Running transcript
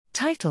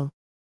Title: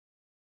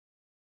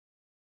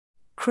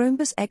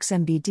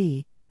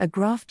 Chrombus-XMBD, a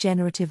Graph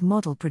Generative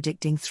Model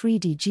Predicting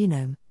 3D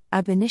Genome,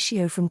 ab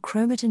initio from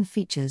Chromatin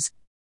Features.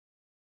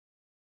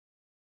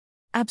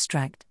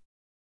 Abstract: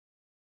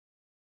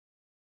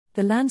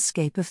 The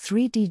landscape of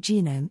 3D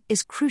genome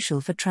is crucial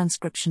for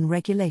transcription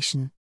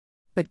regulation.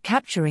 But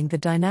capturing the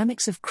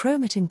dynamics of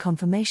chromatin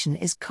conformation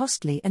is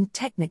costly and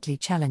technically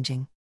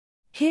challenging.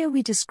 Here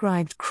we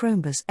described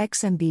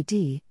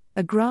Chrombus-XMBD,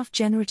 a graph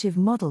generative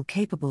model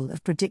capable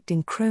of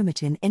predicting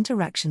chromatin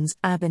interactions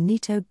ab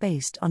initio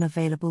based on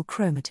available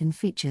chromatin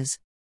features.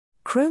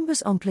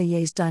 Chrombus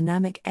employs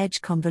dynamic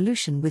edge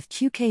convolution with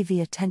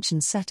QKV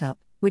attention setup,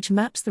 which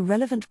maps the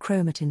relevant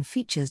chromatin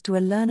features to a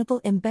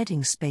learnable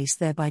embedding space,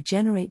 thereby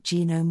generate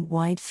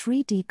genome-wide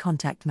 3D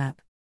contact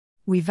map.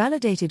 We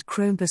validated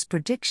Chrombus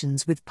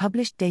predictions with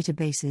published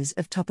databases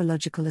of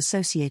topological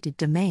associated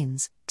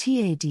domains,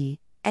 TAD,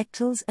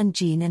 ectals and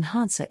gene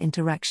enhancer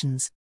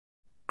interactions.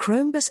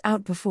 Chrombus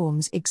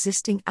outperforms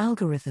existing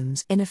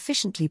algorithms in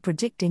efficiently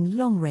predicting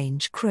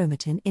long-range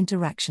chromatin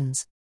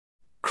interactions.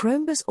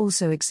 Chrombus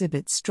also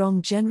exhibits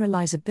strong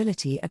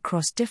generalizability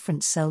across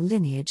different cell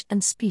lineage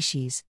and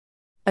species.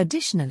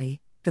 Additionally,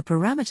 the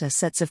parameter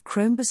sets of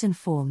Chrombus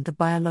inform the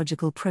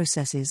biological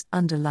processes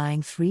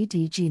underlying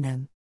 3D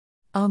genome.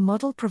 Our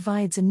model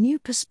provides a new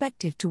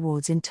perspective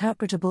towards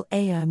interpretable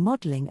AI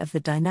modeling of the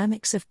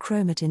dynamics of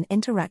chromatin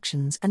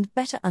interactions and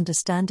better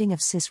understanding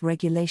of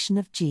cis-regulation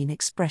of gene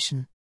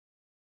expression.